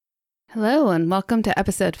Hello, and welcome to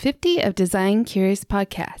episode 50 of Design Curious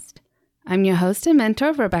Podcast. I'm your host and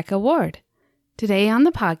mentor, Rebecca Ward. Today on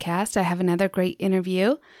the podcast, I have another great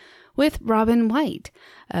interview with Robyn White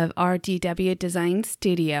of RDW Design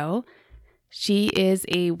Studio. She is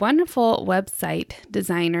a wonderful website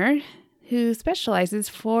designer who specializes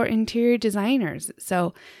for interior designers.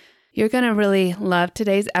 So you're going to really love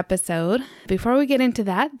today's episode. Before we get into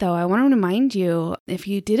that, though, I want to remind you, if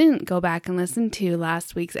you didn't go back and listen to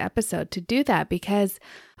last week's episode, to do that because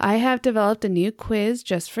I have developed a new quiz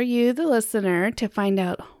just for you, the listener, to find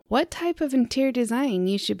out what type of interior design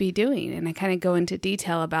you should be doing. And I kind of go into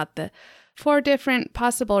detail about the 4 different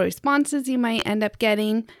possible responses you might end up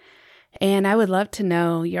getting. And I would love to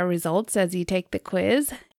know your results as you take the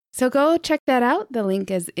quiz. So go check that out. The link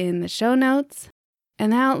is in the show notes. And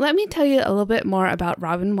now let me tell you a little bit more about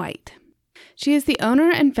Robyn White. She is the owner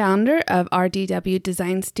and founder of RDW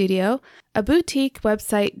Design Studio, a boutique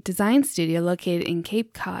website design studio located in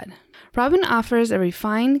Cape Cod. Robyn offers a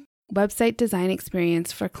refined website design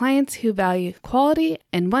experience for clients who value quality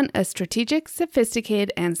and want a strategic,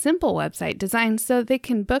 sophisticated, and simple website design so they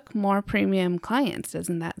can book more premium clients.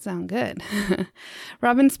 Doesn't that sound good?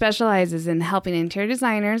 Robyn specializes in helping interior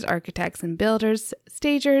designers, architects, and builders,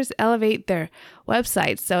 stagers elevate their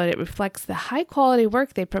websites so it reflects the high-quality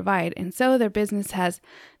work they provide, and so their business has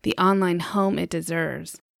the online home it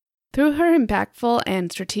deserves. Through her impactful and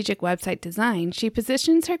strategic website design, she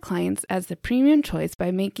positions her clients as the premium choice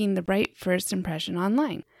by making the right first impression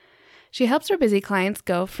online. She helps her busy clients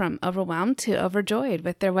go from overwhelmed to overjoyed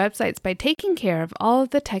with their websites by taking care of all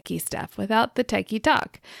of the techie stuff without the techie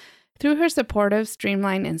talk. Through her supportive,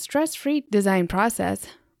 streamlined, and stress-free design process,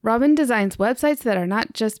 Robyn designs websites that are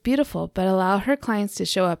not just beautiful, but allow her clients to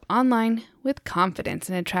show up online with confidence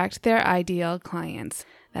and attract their ideal clients.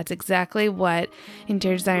 That's exactly what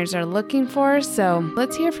interior designers are looking for, so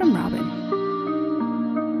let's hear from Robyn.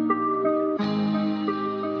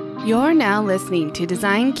 You're now listening to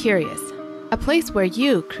Design Curious, a place where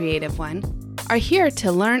you, creative one, are here to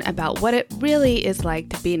learn about what it really is like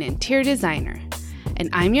to be an interior designer. And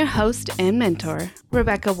I'm your host and mentor,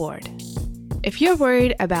 Rebecca Ward. If you're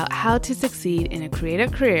worried about how to succeed in a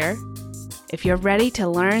creative career, if you're ready to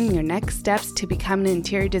learn your next steps to become an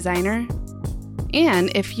interior designer,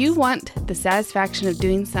 and if you want the satisfaction of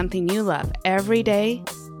doing something you love every day,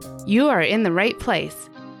 you are in the right place.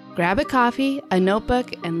 Grab a coffee, a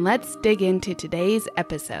notebook, and let's dig into today's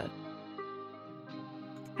episode.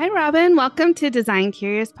 Hi, Robyn. Welcome to Design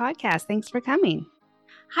Curious Podcast. Thanks for coming.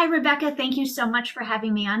 Hi, Rebecca. Thank you so much for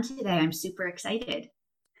having me on today. I'm super excited.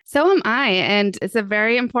 So am I, and it's a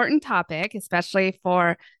very important topic, especially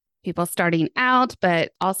for people starting out,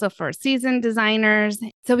 but also for seasoned designers.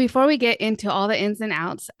 So before we get into all the ins and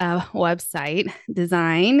outs of website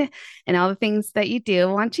design and all the things that you do,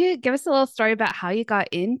 why don't you give us a little story about how you got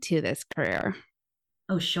into this career?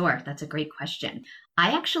 Oh, sure. That's a great question.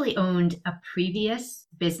 I actually owned a previous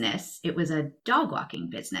business. It was a dog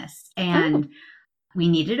walking business, and we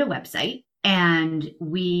needed a website, and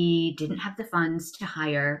we didn't have the funds to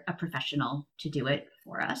hire a professional to do it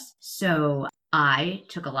for us. So I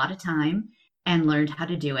took a lot of time and learned how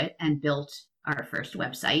to do it and built our first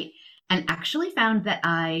website, and actually found that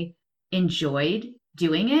I enjoyed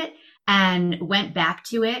doing it and went back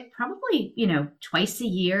to it probably, twice a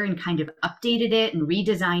year and kind of updated it and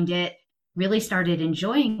redesigned it, really started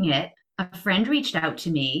enjoying it. A friend reached out to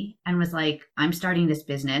me and was like, I'm starting this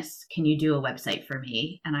business. Can you do a website for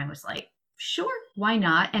me? And I was like, sure, why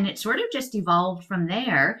not? And it sort of just evolved from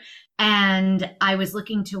there. And I was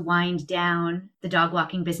looking to wind down the dog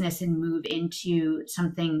walking business and move into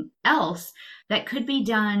something else that could be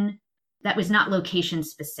done that was not location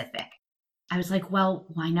specific. I was like, well,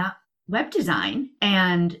 why not web design?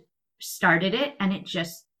 And started it, and it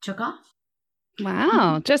just took off.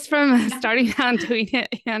 Wow. Just from starting out and doing it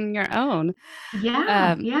on your own.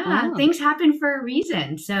 Yeah. Wow. Things happen for a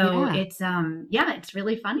reason. So it's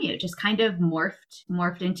really funny. It just kind of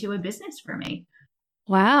morphed into a business for me.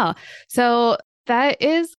 Wow. So that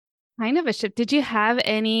is kind of a shift. Did you have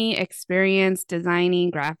any experience designing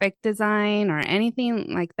graphic design or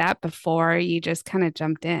anything like that before you just kind of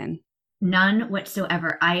jumped in? None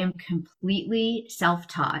whatsoever. I am completely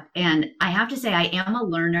self-taught. And I have to say, I am a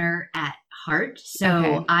learner at heart.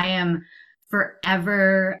 So I am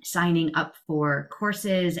forever signing up for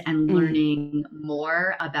courses and learning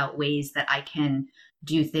more about ways that I can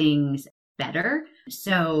do things better.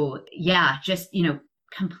 So just,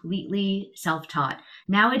 completely self-taught.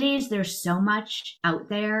 Nowadays, there's so much out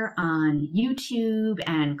there on YouTube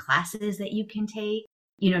and classes that you can take,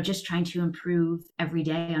 just trying to improve every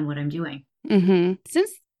day on what I'm doing. Mm-hmm.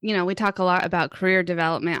 Since we talk a lot about career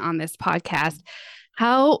development on this podcast.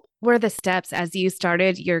 How were the steps as you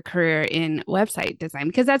started your career in website design?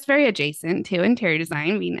 Because that's very adjacent to interior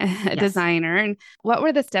design, being a Yes. designer. And what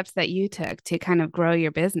were the steps that you took to kind of grow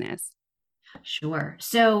your business? Sure.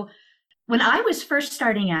 So when I was first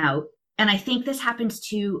starting out, and I think this happens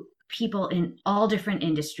to people in all different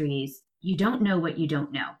industries, you don't know what you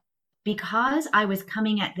don't know. Because I was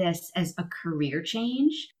coming at this as a career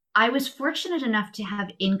change, I was fortunate enough to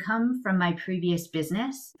have income from my previous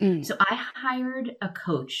business. So I hired a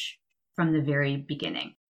coach from the very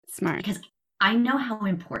beginning. Smart. Because I know how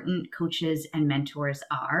important coaches and mentors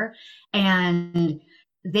are. And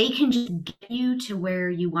they can just get you to where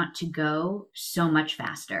you want to go so much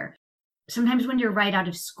faster. Sometimes when you're right out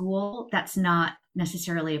of school, that's not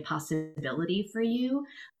necessarily a possibility for you.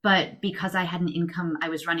 But because I had an income, I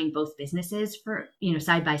was running both businesses for,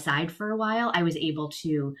 side by side for a while, I was able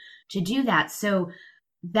to do that. So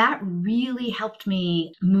that really helped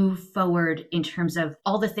me move forward in terms of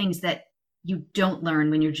all the things that you don't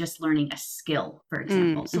learn when you're just learning a skill, for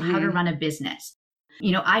example. So how to run a business.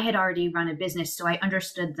 I had already run a business, so I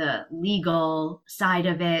understood the legal side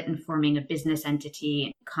of it and forming a business entity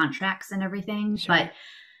and contracts and everything. Sure. But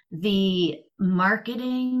the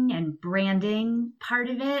marketing and branding part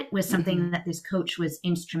of it was something that this coach was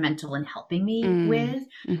instrumental in helping me with.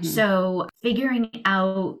 So figuring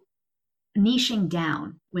out niching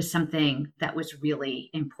down was something that was really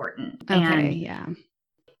important. Okay, and yeah.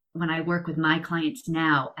 When I work with my clients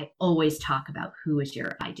now, I always talk about who is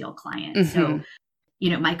your ideal client. So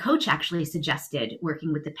my coach actually suggested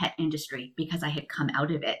working with the pet industry because I had come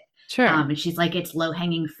out of it. Sure. And she's like, it's low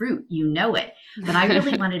hanging fruit, it. But I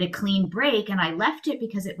really wanted a clean break, and I left it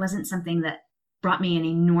because it wasn't something that brought me an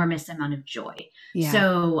enormous amount of joy. Yeah.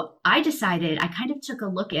 So I decided, I kind of took a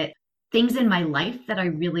look at things in my life that I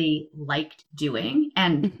really liked doing.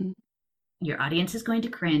 And your audience is going to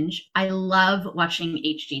cringe. I love watching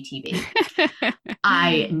HGTV.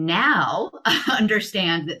 I now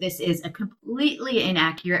understand that this is a completely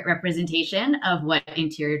inaccurate representation of what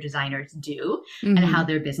interior designers do and how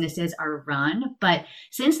their businesses are run. But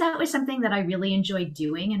since that was something that I really enjoyed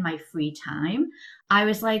doing in my free time, I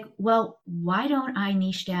was like, well, why don't I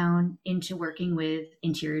niche down into working with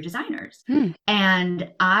interior designers?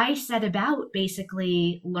 And I set about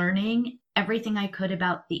basically learning everything I could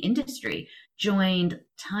about the industry, joined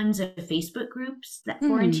tons of Facebook groups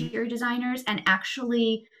for interior designers, and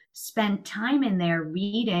actually spent time in there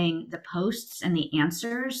reading the posts and the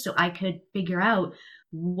answers so I could figure out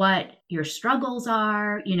what your struggles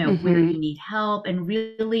are, where you need help, and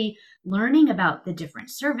really learning about the different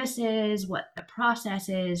services, what the process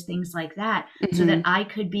is, things like that, so that I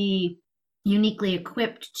could be uniquely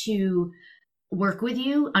equipped to work with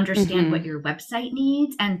you, understand what your website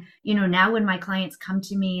needs. And, now when my clients come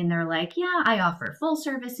to me and they're like, yeah, I offer full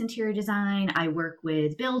service interior design, I work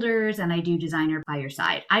with builders, and I do designer by your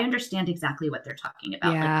side, I understand exactly what they're talking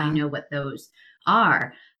about. Yeah. Like, I know what those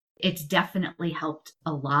are. It's definitely helped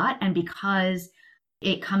a lot. And because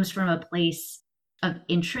it comes from a place of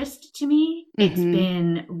interest to me, it's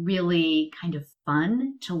been really kind of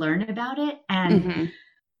fun to learn about it. And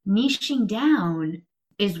niching down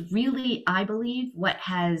is really, I believe, what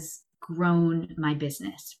has grown my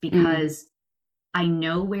business, because I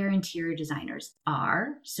know where interior designers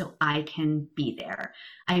are, so I can be there.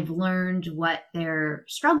 I've learned what their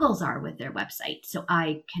struggles are with their website, so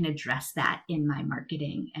I can address that in my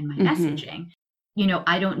marketing and my messaging.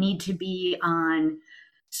 I don't need to be on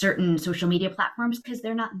certain social media platforms because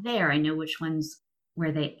they're not there. I know which ones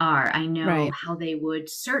where they are. I know how they would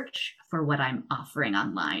search for what I'm offering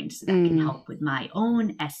online, so that can help with my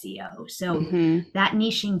own SEO. So that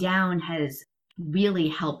niching down has really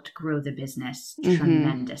helped grow the business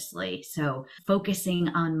tremendously. So focusing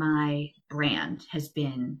on my brand has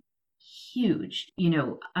been huge,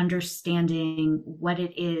 understanding what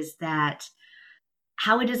it is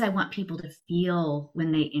how it is I want people to feel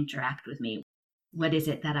when they interact with me. What is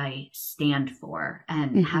it that I stand for?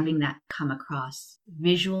 And having that come across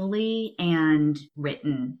visually and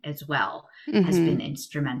written as well has been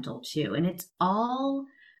instrumental too. And it's all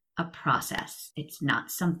a process. It's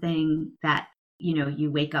not something that,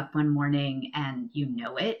 you wake up one morning and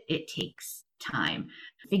it. It takes time.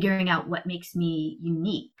 Figuring out what makes me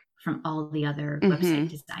unique from all the other website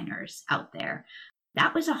designers out there.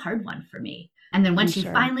 That was a hard one for me. And then once you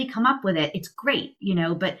finally come up with it, it's great,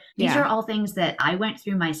 but these are all things that I went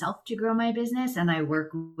through myself to grow my business, and I work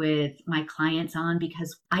with my clients on,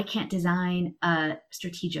 because I can't design a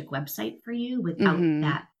strategic website for you without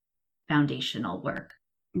that foundational work.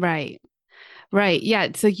 Right. Right. Yeah.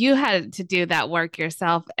 So you had to do that work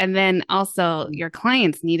yourself. And then also your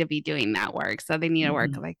clients need to be doing that work. So they need to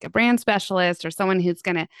work Mhm. like a brand specialist or someone who's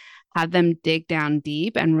going to have them dig down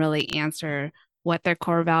deep and really answer what their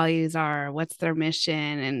core values are, what's their mission,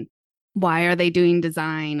 and why are they doing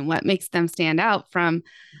design, what makes them stand out from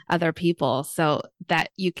other people so that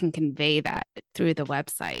you can convey that through the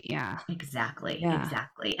website. Yeah. Exactly, Yeah.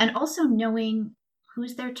 exactly. And also knowing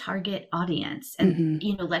who's their target audience. And,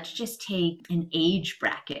 Hmm. let's just take an age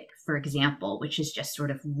bracket, for example, which is just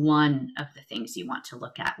sort of one of the things you want to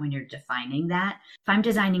look at when you're defining that. If I'm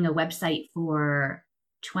designing a website for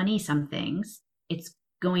 20 somethings, it's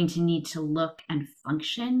going to need to look and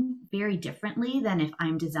function very differently than if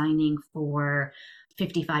I'm designing for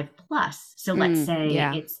 55 plus. So let's say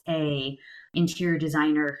Yeah. it's a interior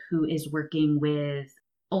designer who is working with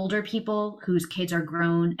older people whose kids are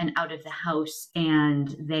grown and out of the house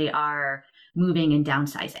and they are moving and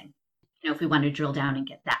downsizing. If we want to drill down and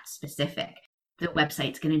get that specific, the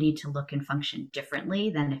website's going to need to look and function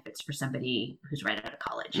differently than if it's for somebody who's right out of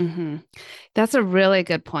college. Hmm. That's a really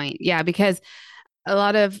good point. Yeah, because a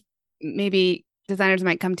lot of maybe designers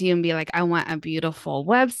might come to you and be like, I want a beautiful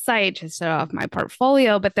website to show off my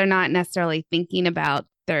portfolio, but they're not necessarily thinking about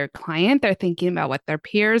their client. They're thinking about what their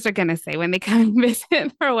peers are going to say when they come and visit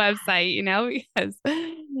their website, because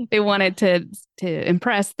they wanted to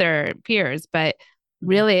impress their peers. But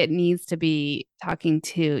really, it needs to be talking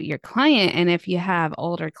to your client. And if you have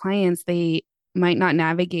older clients, they might not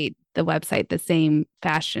navigate the website the same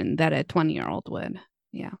fashion that a 20-year-old would.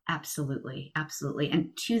 Yeah. Absolutely. Absolutely. And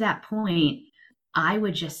to that point, I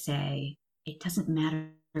would just say it doesn't matter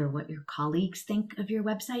what your colleagues think of your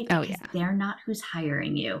website Oh, because yeah, they're not who's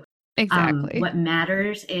hiring you. exactly. What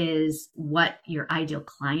matters is what your ideal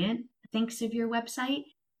client thinks of your website.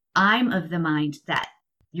 I'm of the mind that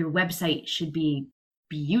your website should be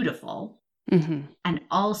beautiful Hmm. and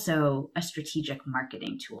also a strategic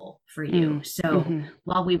marketing tool for you. So Mm-hmm.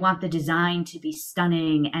 while we want the design to be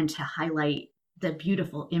stunning and to highlight the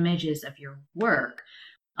beautiful images of your work,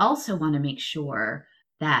 I also want to make sure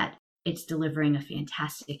that it's delivering a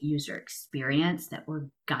fantastic user experience, that we're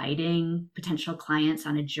guiding potential clients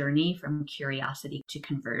on a journey from curiosity to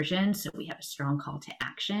conversion. So we have a strong call to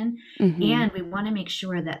action. Hmm. And we want to make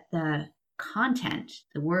sure that the content,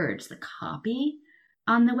 the words, the copy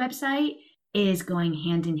on the website is going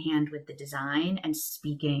hand in hand with the design and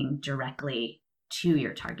speaking directly to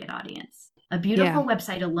your target audience. A Yeah. beautiful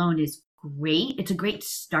website alone is great. It's a great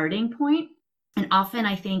starting point. And often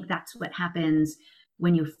I think that's what happens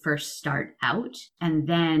when you first start out. And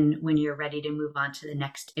then when you're ready to move on to the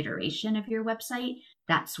next iteration of your website,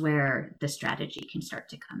 that's where the strategy can start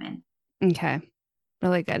to come in. Okay.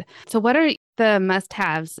 Really good. So what are the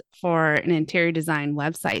must-haves for an interior design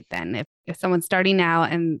website then? If someone's starting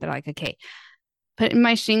out and they're like, okay, putting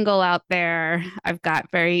my shingle out there, I've got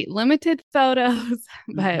very limited photos,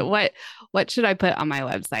 but Mm-hmm. what should I put on my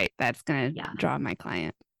website that's going to Yeah. draw my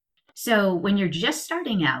client? So when you're just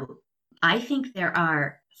starting out, I think there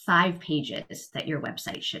are 5 pages that your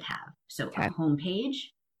website should have. So a Okay. home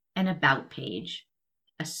page, an about page,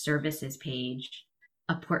 a services page,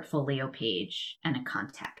 a portfolio page, and a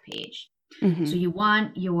contact page. Hmm. So you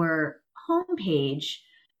want your home page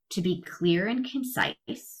to be clear and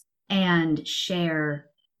concise and share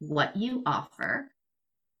what you offer,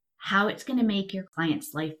 how it's going to make your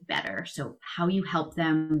client's life better. So, how you help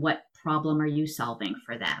them, what problem are you solving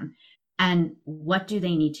for them, and what do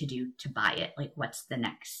they need to do to buy it? Like, what's the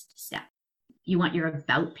next step? You want your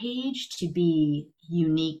about page to be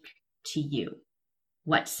unique to you.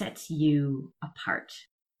 What sets you apart?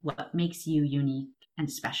 What makes you unique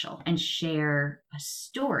and special? And share a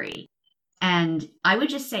story. And I would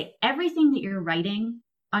just say everything that you're writing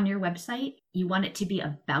on your website, you want it to be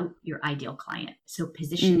about your ideal client. So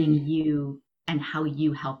positioning Mm. you and how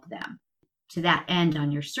you help them. To that end,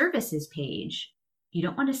 on your services page, you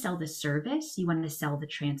don't want to sell the service, you want to sell the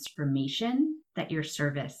transformation that your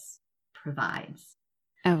service provides.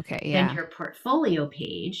 Okay. Then Yeah. your portfolio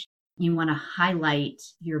page, you want to highlight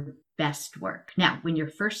your best work. Now, when you're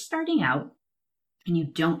first starting out and you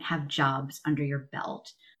don't have jobs under your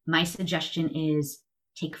belt, my suggestion is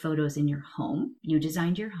take photos in your home. You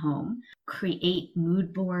designed your home, create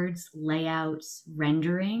mood boards, layouts,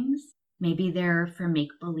 renderings. Maybe they're for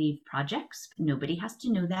make believe projects. Nobody has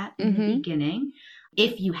to know that in the Hmm. beginning.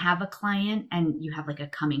 If you have a client and you have like a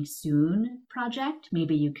coming soon project,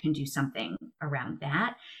 maybe you can do something around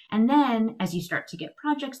that. And then as you start to get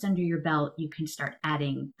projects under your belt, you can start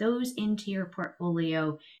adding those into your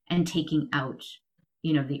portfolio and taking out,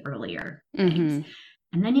 the earlier things. Hmm.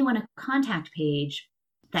 And then you want a contact page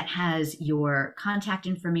that has your contact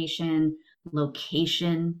information,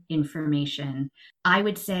 location information. I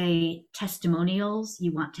would say testimonials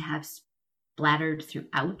you want to have splattered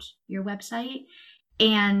throughout your website.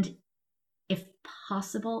 And if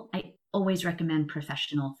possible, I always recommend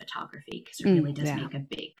professional photography because it really does make a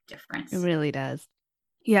big difference. It really does.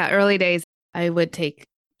 Yeah, early days, I would take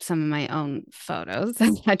some of my own photos.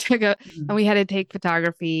 I took and we had to take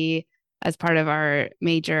photography as part of our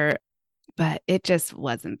major, but it just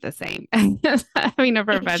wasn't the same as having a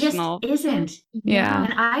professional. It just isn't. Yeah. No.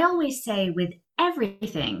 And I always say with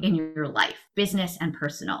everything in your life, business and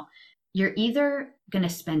personal, you're either going to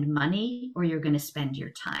spend money or you're going to spend your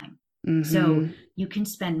time. So you can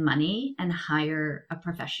spend money and hire a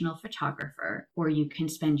professional photographer, or you can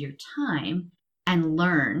spend your time and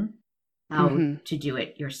learn how to do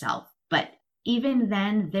it yourself. But even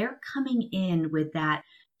then, they're coming in with that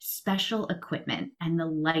special equipment and the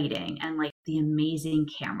lighting and like the amazing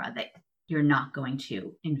camera that you're not going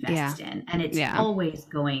to invest in. And it's always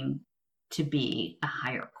going to be a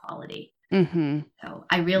higher quality. So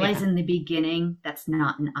I realize in the beginning that's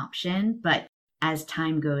not an option, but as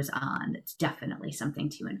time goes on, it's definitely something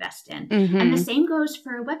to invest in. And the same goes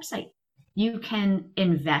for a website. You can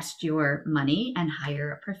invest your money and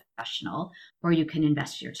hire a professional, or you can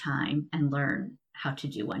invest your time and learn how to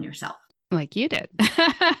do one yourself. Like you did.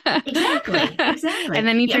 Exactly. And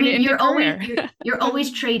then you turn it into a career. You're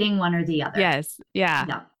always trading one or the other. Yes.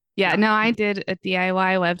 Yeah. No, I did a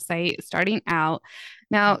DIY website starting out.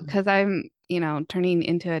 Now, because I'm, turning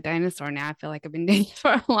into a dinosaur now, I feel like I've been doing it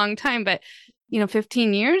for a long time. But,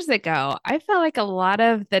 15 years ago, I felt like a lot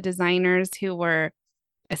of the designers who were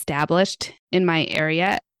established in my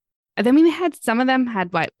area, some of them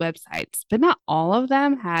had websites, but not all of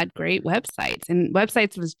them had great websites. And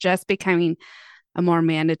websites was just becoming a more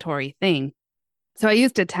mandatory thing. So I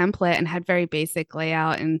used a template and had very basic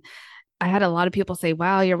layout. And I had a lot of people say,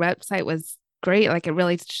 wow, your website was great. Like it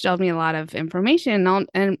really showed me a lot of information.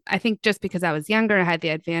 And I think just because I was younger, I had the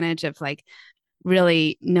advantage of like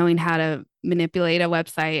really knowing how to manipulate a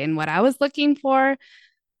website and what I was looking for.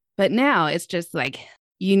 But now it's just like,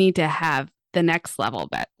 you need to have the next level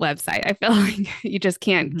website. I feel like you just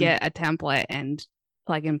can't get a template and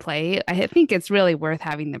plug and play. I think it's really worth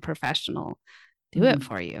having the professional do it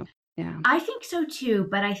for you. Yeah. I think so too,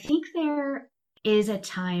 but I think there is a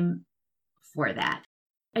time for that.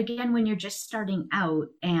 Again, when you're just starting out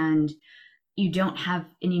and you don't have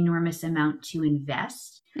an enormous amount to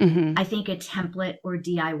invest, I think a template or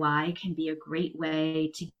DIY can be a great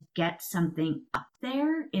way to get something up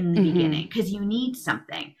there in the beginning, because you need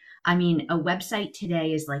something. I mean, a website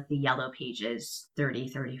today is like the Yellow Pages 30,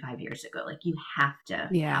 35 years ago. Like you have to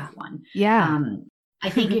have one. Yeah. I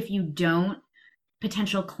think if you don't,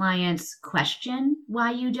 potential clients question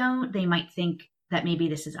why you don't. They might think that maybe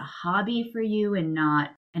this is a hobby for you and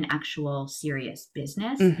not an actual serious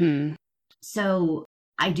business. So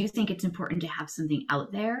I do think it's important to have something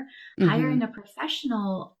out there. Hiring a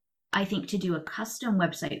professional, I think, to do a custom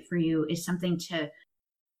website for you is something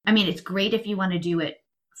it's great if you want to do it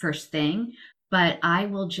first thing, but I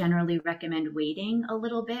will generally recommend waiting a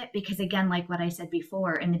little bit because, again, like what I said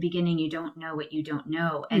before, in the beginning, you don't know what you don't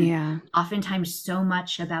know. And oftentimes so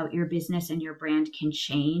much about your business and your brand can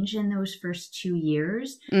change in those first 2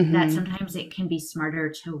 years that sometimes it can be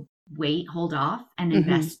smarter to wait, hold off, and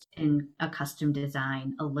invest in a custom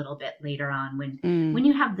design a little bit later on when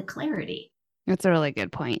you have the clarity. That's a really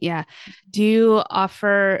good point. Yeah. Do you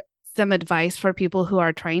offer some advice for people who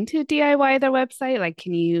are trying to DIY their website? Like,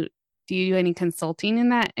 do you do any consulting in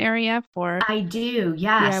that area for? I do.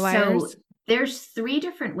 Yeah. DIYers? So there's 3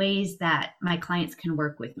 different ways that my clients can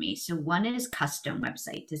work with me. So one is custom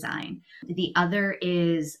website design. The other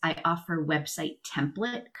is I offer website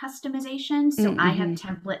template customization. So I have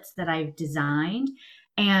templates that I've designed.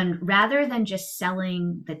 And rather than just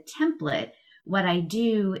selling the template, what I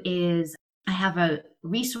do is I have a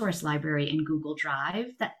resource library in Google Drive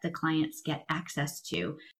that the clients get access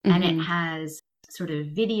to. And it has sort of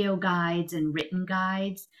video guides and written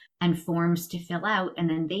guides and forms to fill out. And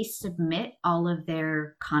then they submit all of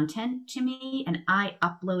their content to me and I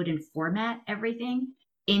upload and format everything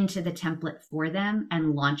into the template for them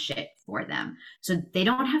and launch it for them. So they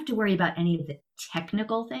don't have to worry about any of the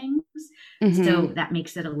technical things. So that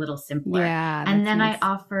makes it a little simpler. Yeah, and then nice. I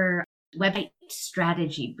offer website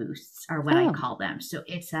strategy boosts are what I call them. So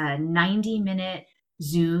it's a 90-minute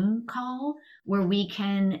Zoom call where we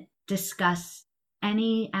can discuss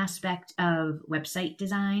any aspect of website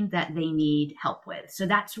design that they need help with. So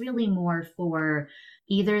that's really more for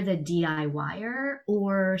either the DIYer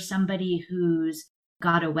or somebody who's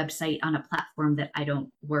got a website on a platform that I don't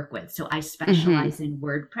work with. So I specialize in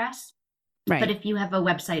WordPress. Right. But if you have a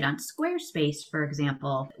website on Squarespace, for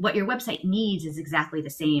example, what your website needs is exactly the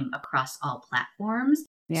same across all platforms.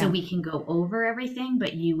 So Yeah. we can go over everything,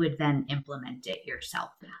 but you would then implement it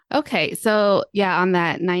yourself. Okay. So yeah, on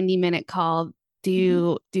that 90-minute call, do Mhm.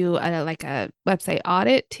 you do like a website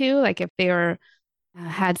audit too? Like if they were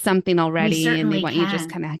had something We already and they certainly want you to just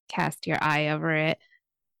can. kind of cast your eye over it.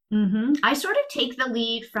 I sort of take the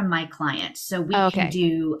lead from my clients. So we can Okay.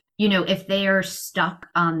 do, if they are stuck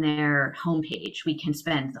on their homepage, we can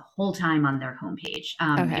spend the whole time on their homepage.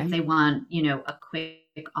 If Okay. they want, a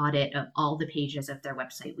quick audit of all the pages of their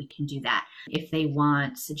website, we can do that. If they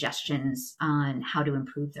want suggestions on how to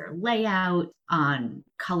improve their layout, on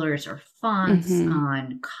colors or fonts, Mm-hmm.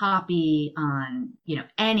 on copy, on,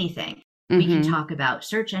 anything, we can Mm-hmm. talk about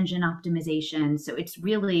search engine optimization. So it's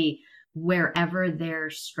really wherever they're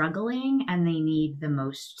struggling and they need the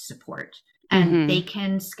most support. And Mm-hmm. they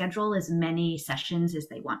can schedule as many sessions as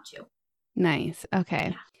they want to. Nice. Okay.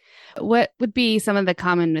 Yeah. What would be some of the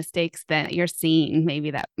common mistakes that you're seeing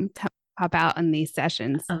maybe that pop out in these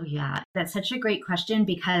sessions? Oh, yeah. That's such a great question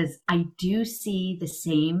because I do see the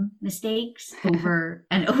same mistakes over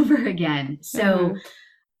and over again. So, Uh-huh.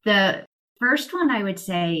 the first one I would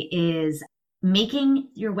say is making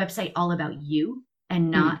your website all about you and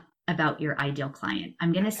Mm, not about your ideal client.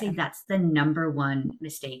 I'm going to say okay. that's the number one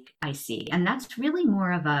mistake I see. And that's really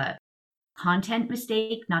more of a content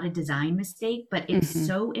mistake, not a design mistake, but it's Mm-hmm.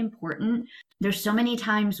 so important. There's so many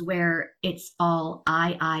times where it's all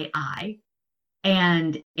I,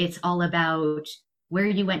 and it's all about where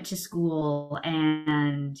you went to school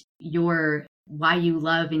and your why you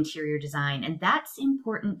love interior design. And that's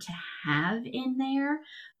important to have in there.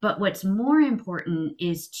 But what's more important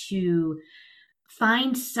is to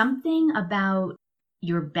find something about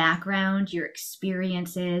your background, your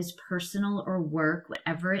experiences, personal or work,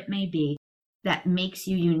 whatever it may be, that makes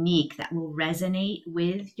you unique, that will resonate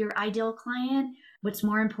with your ideal client. What's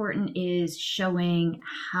more important is showing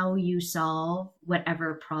how you solve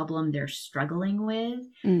whatever problem they're struggling with,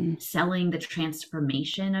 Mm, selling the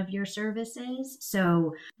transformation of your services.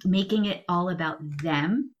 So making it all about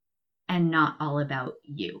them and not all about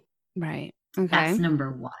you. right. That's Okay.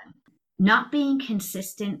 number one. Not being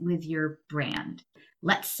consistent with your brand.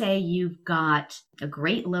 Let's say you've got a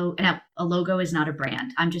great logo. Now, a logo is not a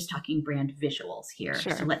brand. I'm just talking brand visuals here. So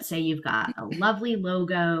Sure. let's say you've got a lovely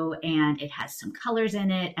logo and it has some colors in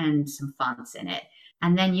it and some fonts in it.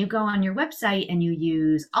 And then you go on your website and you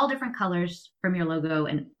use all different colors from your logo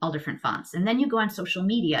and all different fonts. And then you go on social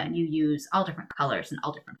media and you use all different colors and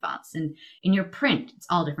all different fonts. And in your print, it's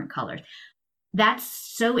all different colors. That's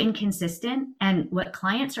so inconsistent. And what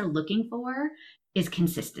clients are looking for is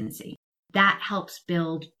consistency. That helps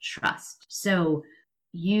build trust. So,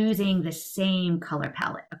 using the same color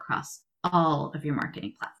palette across all of your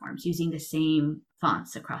marketing platforms, using the same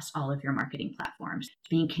fonts across all of your marketing platforms,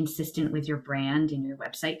 being consistent with your brand and your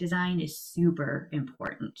website design is super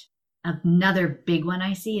important. Another big one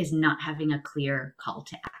I see is not having a clear call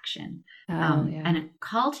to action. Oh, yeah. And a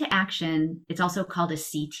call to action, it's also called a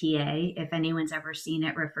CTA, if anyone's ever seen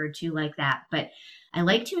it referred to like that. But I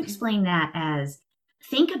like to explain that as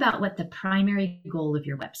think about what the primary goal of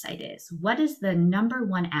your website is. What is the number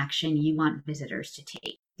one action you want visitors to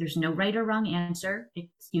take? There's no right or wrong answer.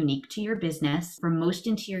 It's unique to your business. For most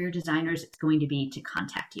interior designers, it's going to be to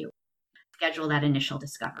contact you, schedule that initial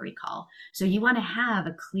discovery call. So you want to have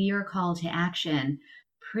a clear call to action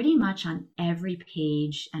pretty much on every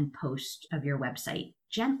page and post of your website,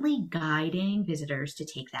 gently guiding visitors to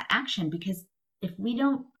take that action. Because if we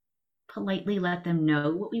don't politely let them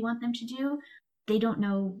know what we want them to do, they don't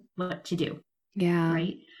know what to do, Yeah.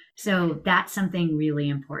 right? So that's something really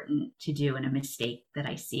important to do and a mistake that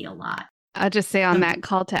I see a lot. I'll just say on that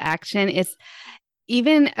call to action, it's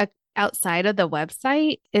even outside of the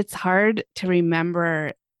website, it's hard to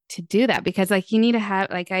remember to do that because like you need to have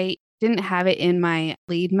like I didn't have it in my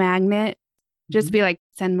lead magnet. Just Mhm. be like,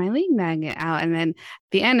 send my lead magnet out. And then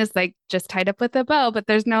the end is like just tied up with a bow, but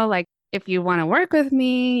there's no like, if you want to work with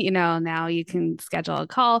me, now you can schedule a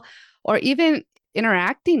call or even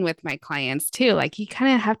interacting with my clients too. Like you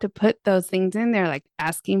kind of have to put those things in there, like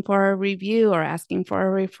asking for a review or asking for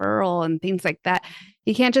a referral and things like that.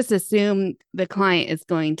 You can't just assume the client is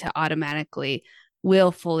going to automatically,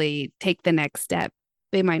 willfully take the next step.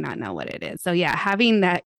 They might not know what it is. So yeah, having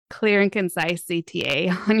that clear and concise CTA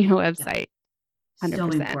on your website. So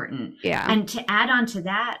 100%. important. Yeah. And to add on to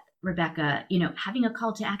that, Rebecca, having a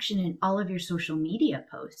call to action in all of your social media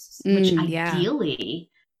posts, which Yeah. ideally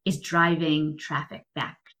is driving traffic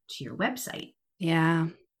back to your website, Yeah.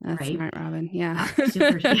 That's right? smart, Robyn. Yeah.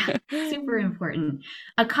 Super, yeah, super important.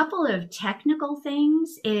 A couple of technical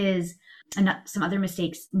things is And some other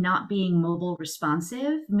mistakes, not being mobile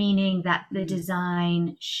responsive, meaning that the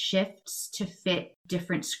design shifts to fit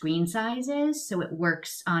different screen sizes. So it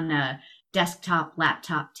works on a desktop,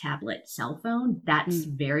 laptop, tablet, cell phone. That's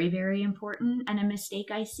very, very important and a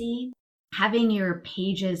mistake I see. Having your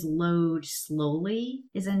pages load slowly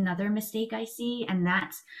is another mistake I see. And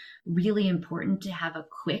that's really important to have a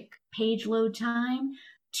quick page load time.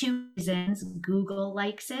 2 reasons: Google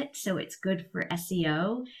likes it, so it's good for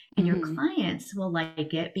SEO, and your clients will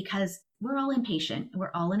like it because we're all impatient.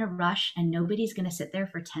 We're all in a rush, and nobody's going to sit there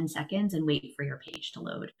for 10 seconds and wait for your page to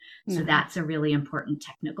load. So that's a really important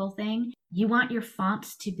technical thing. You want your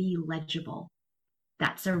fonts to be legible.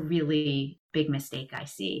 That's a really big mistake I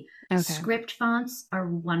see. Okay. Script fonts are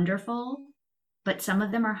wonderful, but some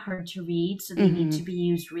of them are hard to read, so they need to be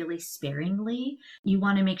used really sparingly. You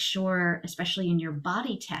want to make sure, especially in your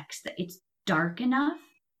body text, that it's dark enough.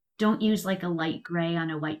 Don't use like a light gray on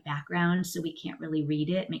a white background so we can't really read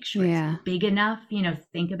it. Make sure it's big enough,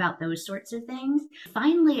 think about those sorts of things.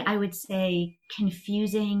 Finally, I would say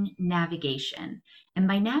confusing navigation. And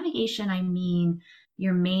by navigation, I mean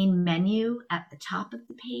your main menu at the top of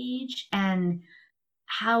the page and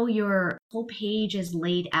how your whole page is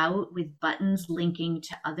laid out with buttons linking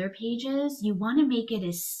to other pages. You want to make it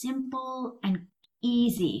as simple and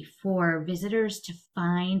easy for visitors to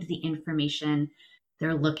find the information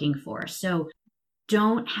they're looking for. So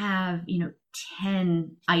don't have,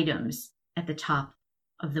 10 items at the top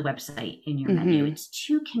of the website in your menu. It's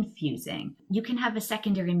too confusing. You can have a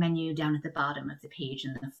secondary menu down at the bottom of the page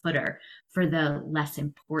in the footer for the less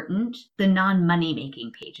important, the non-money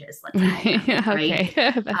making pages, let's say, right?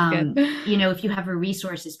 If you have a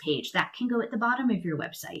resources page, that can go at the bottom of your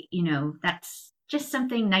website. That's just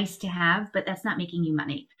something nice to have, but that's not making you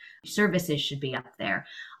money. Services should be up there.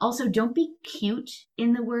 Also, don't be cute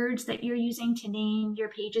in the words that you're using to name your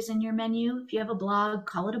pages in your menu. If you have a blog,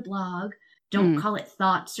 call it a blog. Don't call it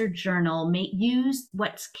thoughts or journal. Use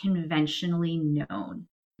what's conventionally known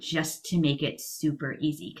just to make it super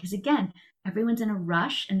easy. Because again, everyone's in a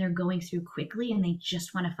rush and they're going through quickly and they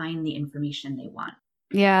just want to find the information they want.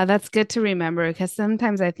 Yeah, that's good to remember because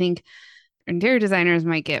sometimes I think interior designers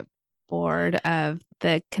might get bored of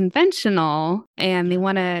the conventional and they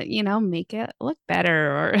want to, make it look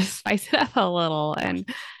better or spice it up a little.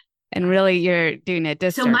 And really, you're doing a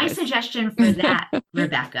disservice. So my suggestion for that,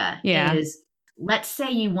 Rebecca, is let's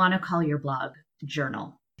say you want to call your blog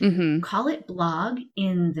journal. Call it blog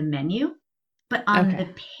in the menu, but on the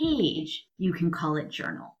page, you can call it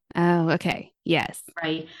journal. Oh, okay. Yes.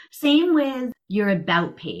 Right. Same with your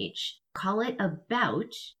about page. Call it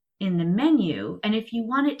about in the menu. And if you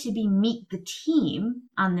want it to be meet the team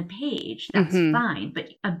on the page, that's fine. But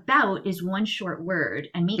about is one short word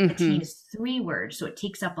and meet the team is 3 words. So it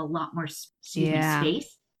takes up a lot more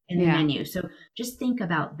space in the menu. So just think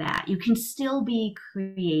about that. You can still be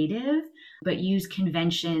creative, but use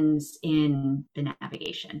conventions in the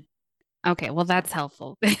navigation. Okay, well, that's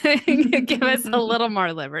helpful. Give us a little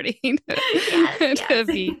more liberty to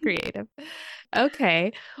be creative.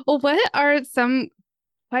 Okay. Well, what are some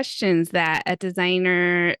questions that a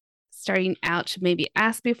designer starting out should maybe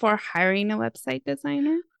ask before hiring a website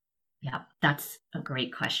designer? Yeah, that's a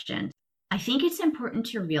great question. I think it's important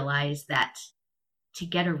to realize that to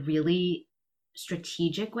get a really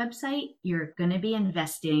strategic website, you're going to be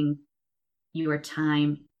investing your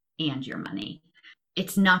time and your money.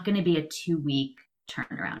 It's not going to be a 2-week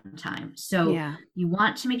turnaround time. So you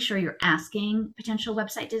want to make sure you're asking potential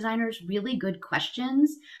website designers really good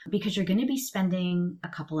questions because you're going to be spending a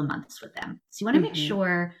couple of months with them. So you want to make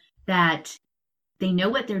sure that they know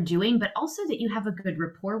what they're doing, but also that you have a good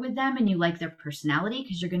rapport with them and you like their personality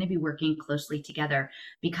because you're going to be working closely together.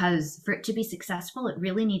 Because for it to be successful, it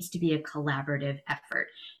really needs to be a collaborative effort.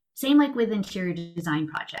 Same like with interior design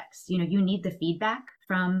projects. You need the feedback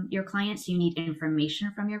from your clients. You need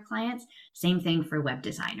information from your clients. Same thing for web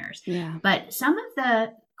designers. Yeah. But some of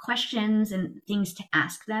the questions and things to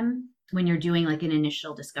ask them when you're doing like an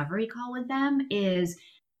initial discovery call with them is,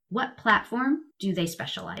 what platform do they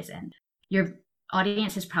specialize in? Your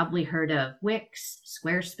audience has probably heard of Wix,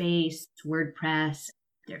 Squarespace, WordPress.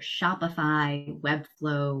 There's Shopify,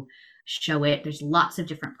 Webflow, Showit. There's lots of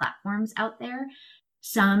different platforms out there.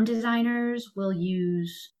 Some designers will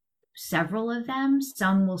use several of them.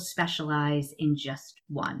 Some will specialize in just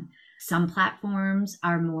one. Some platforms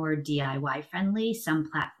are more DIY friendly. Some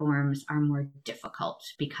platforms are more difficult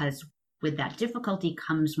because with that difficulty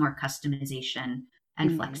comes more customization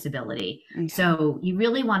and flexibility. Okay. So you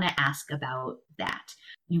really want to ask about that.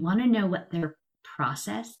 You want to know what their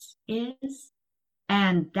process is.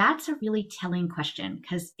 And that's a really telling question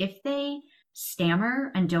because if they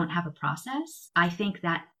stammer and don't have a process, I think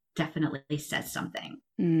that definitely says something.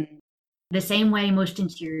 The same way most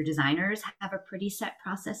interior designers have a pretty set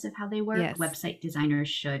process of how they work, Yes. website designers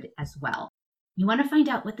should as well. You want to find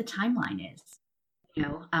out what the timeline is.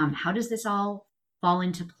 How does this all fall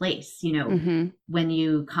into place? When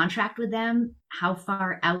you contract with them, how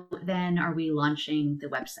far out then are we launching the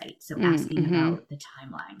website? So asking about the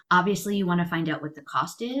timeline. Obviously, you want to find out what the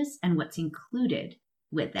cost is and what's included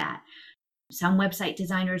with that. Some website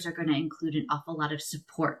designers are going to include an awful lot of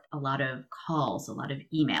support, a lot of calls, a lot of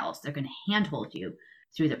emails. They're going to handhold you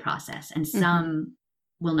through the process, and some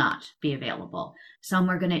will not be available. Some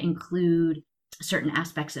are going to include certain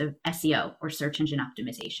aspects of SEO or search engine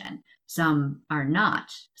optimization. Some are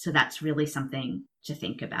not. So that's really something to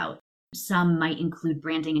think about. Some might include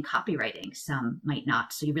branding and copywriting. Some might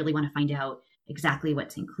not. So you really want to find out exactly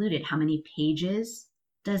what's included. How many pages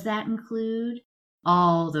does that include?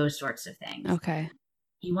 All those sorts of things. Okay.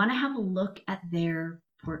 You want to have a look at their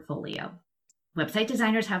portfolio. Website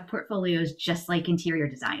designers have portfolios just like interior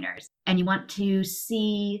designers. And you want to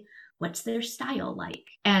see what's their style like.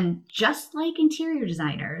 And just like interior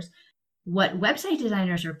designers, what website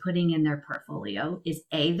designers are putting in their portfolio is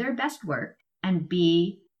A, their best work, and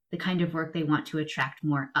B, the kind of work they want to attract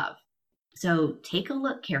more of. So take a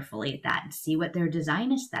look carefully at that and see what their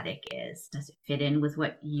design aesthetic is. Does it fit in with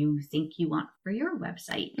what you think you want for your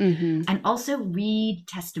website? And also read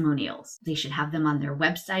testimonials. They should have them on their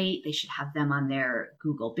website. They should have them on their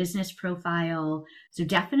Google business profile. So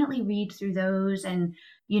definitely read through those, and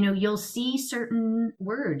you'll see certain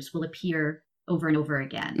words will appear over and over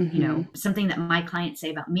again. Something that my clients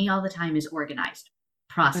say about me all the time is organized,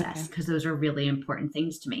 process, because those are really important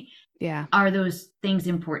things to me. Yeah. Are those things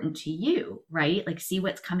important to you, right? Like, see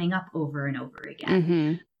what's coming up over and over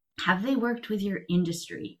again. Have they worked with your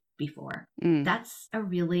industry before? That's a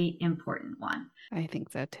really important one. I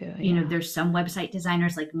think so too. There's some website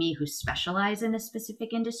designers like me who specialize in a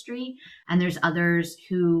specific industry, and there's others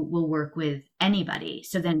who will work with anybody.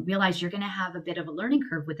 So then realize you're going to have a bit of a learning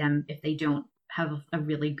curve with them if they don't have a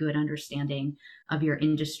really good understanding of your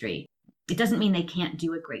industry. It doesn't mean they can't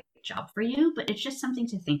do a great job for you, but it's just something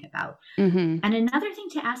to think about. And another thing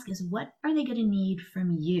to ask is, what are they going to need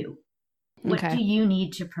from you? What do you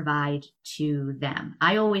need to provide to them?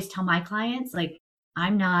 I always tell my clients,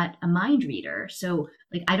 I'm not a mind reader. So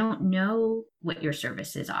I don't know what your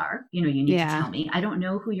services are. You need to tell me. I don't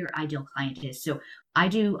know who your ideal client is. So I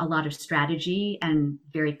do a lot of strategy and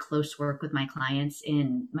very close work with my clients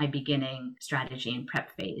in my beginning strategy and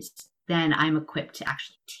prep phase. Then I'm equipped to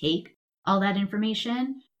actually take all that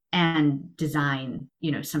information and design,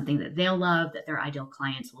 something that they'll love, that their ideal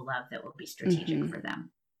clients will love, that will be strategic for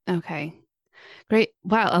them. Okay. Great.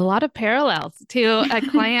 Wow. A lot of parallels to a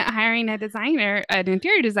client hiring a designer, an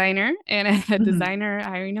interior designer, and a designer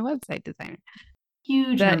hiring a website designer.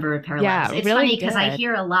 Huge number of parallels. Yeah, it's really funny because I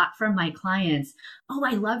hear a lot from my clients, oh,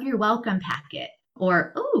 I love your welcome packet.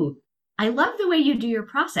 Or, oh, I love the way you do your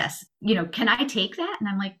process. Can I take that? And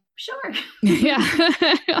I'm like, sure.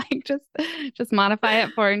 just modify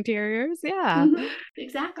it for interiors. Yeah.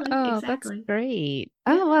 Exactly. Oh, exactly. That's great.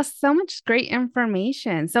 Oh, well, so much great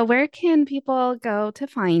information. So where can people go to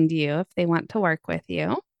find you if they want to work with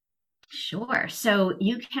you? Sure. So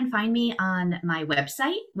you can find me on my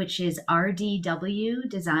website, which is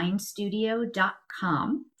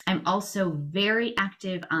rdwdesignstudio.com. I'm also very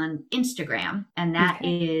active on Instagram, and that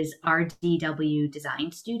is RDW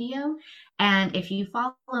Design Studio. And if you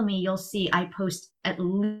follow me, you'll see I post at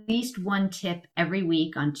least one tip every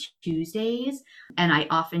week on Tuesdays. And I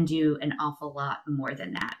often do an awful lot more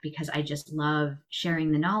than that because I just love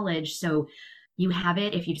sharing the knowledge. So you have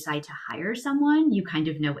it. If you decide to hire someone, you kind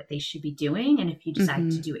of know what they should be doing. And if you decide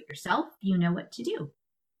to do it yourself, you know what to do.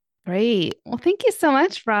 Great. Well, thank you so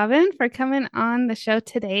much, Robyn, for coming on the show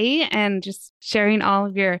today and just sharing all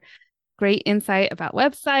of your great insight about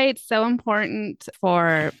websites. So important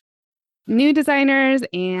for new designers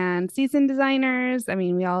and seasoned designers. I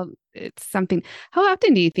mean, it's something. How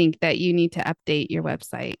often do you think that you need to update your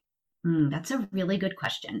website? That's a really good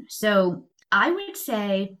question. So I would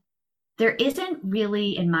say there isn't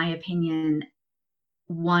really, in my opinion,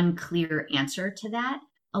 one clear answer to that.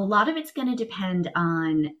 A lot of it's going to depend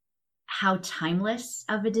on how timeless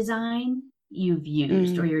of a design you've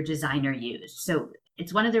used or your designer used. So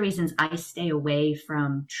it's one of the reasons I stay away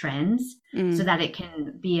from trends so that it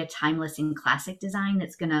can be a timeless and classic design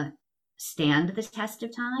that's going to stand the test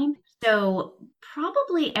of time. So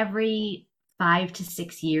probably every 5 to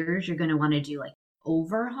 6 years, you're going to want to do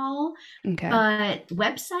overhaul. But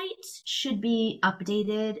websites should be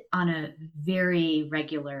updated on a very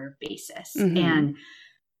regular basis. And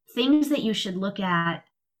things that you should look at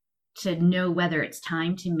to know whether it's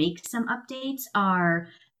time to make some updates are,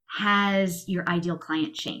 has your ideal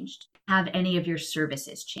client changed? Have any of your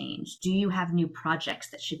services changed? Do you have new projects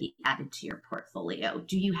that should be added to your portfolio?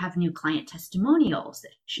 Do you have new client testimonials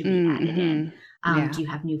that should be added in? Do you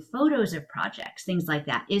have new photos of projects? Things like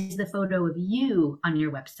that. Is the photo of you on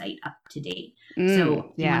your website up to date?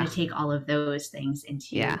 So you want to take all of those things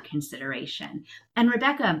into consideration. And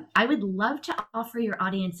Rebecca, I would love to offer your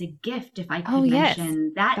audience a gift if I could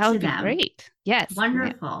mention that to them. That would be great. Yes.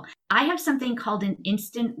 Wonderful. I have something called an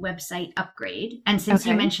instant website upgrade. And since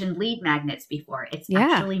you mentioned lead magnets before, it's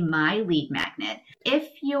actually my lead magnet. If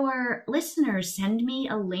your listeners send me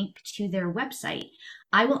a link to their website,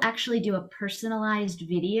 I will actually do a personalized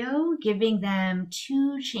video giving them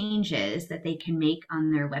 2 changes that they can make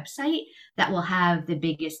on their website that will have the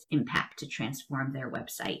biggest impact to transform their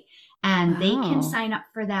website. And they can sign up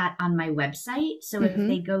for that on my website. So if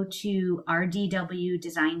they go to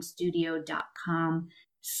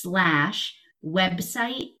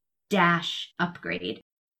rdwdesignsstudio.com/website-upgrade,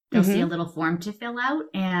 they'll see a little form to fill out,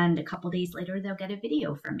 and a couple days later, they'll get a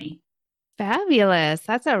video from me. Fabulous.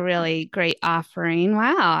 That's a really great offering.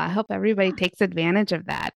 Wow. I hope everybody takes advantage of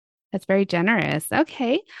that. That's very generous.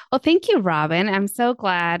 Okay. Well, thank you, Robyn. I'm so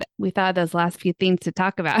glad we thought of those last few things to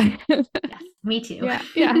talk about. Yes, me too.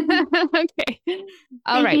 Yeah. Okay.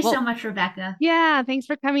 All right. Thank you so much, Rebecca. Yeah. Thanks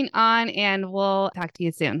for coming on, and we'll talk to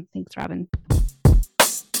you soon. Thanks, Robyn.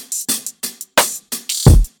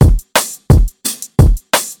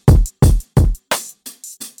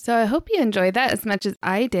 So I hope you enjoyed that as much as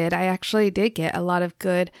I did. I actually did get a lot of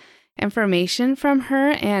good information from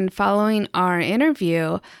her, and following our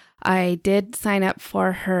interview, I did sign up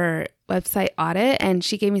for her website audit, and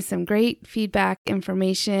she gave me some great feedback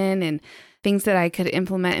information and things that I could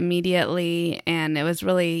implement immediately, and it was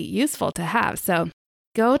really useful to have. So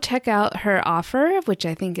go check out her offer, which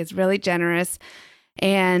I think is really generous,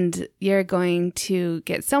 and you're going to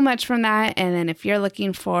get so much from that. And then if you're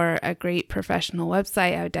looking for a great professional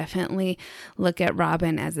website, I would definitely look at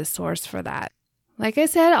Robyn as a source for that. Like I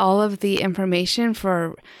said, all of the information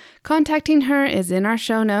for contacting her is in our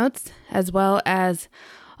show notes, as well as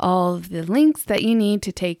all of the links that you need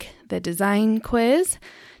to take the design quiz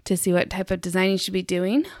to see what type of design you should be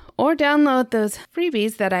doing, or download those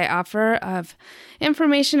freebies that I offer of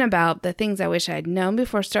information about the things I wish I'd known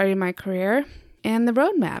before starting my career and the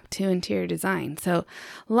roadmap to interior design. So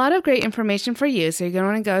a lot of great information for you. So you're going to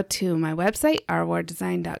want to go to my website,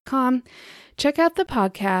 rwarddesign.com, check out the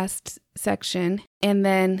podcast section, and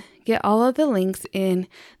then get all of the links in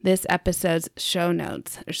this episode's show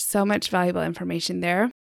notes. There's so much valuable information there.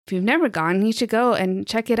 If you've never gone, you should go and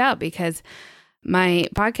check it out, because my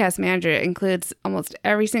podcast manager includes almost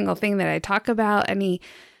every single thing that I talk about,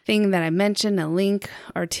 anything that I mention, a link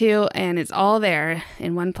or two, and it's all there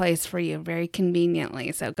in one place for you very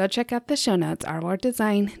conveniently. So go check out the show notes,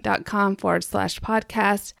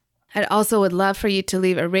 rwarddesign.com/podcast. I also would love for you to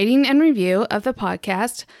leave a rating and review of the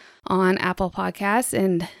podcast on Apple Podcasts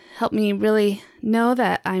and help me really know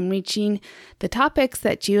that I'm reaching the topics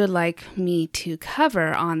that you would like me to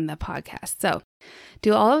cover on the podcast. So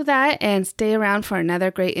do all of that and stay around for another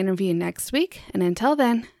great interview next week. And until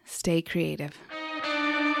then, stay creative.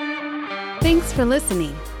 Thanks for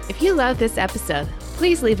listening. If you love this episode,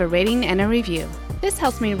 please leave a rating and a review. This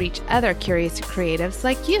helps me reach other curious creatives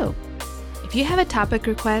like you. If you have a topic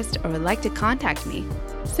request or would like to contact me,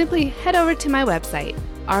 simply head over to my website,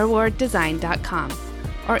 rwarddesign.com,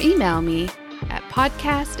 or email me at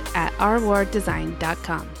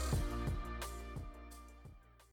podcast@rwarddesign.com.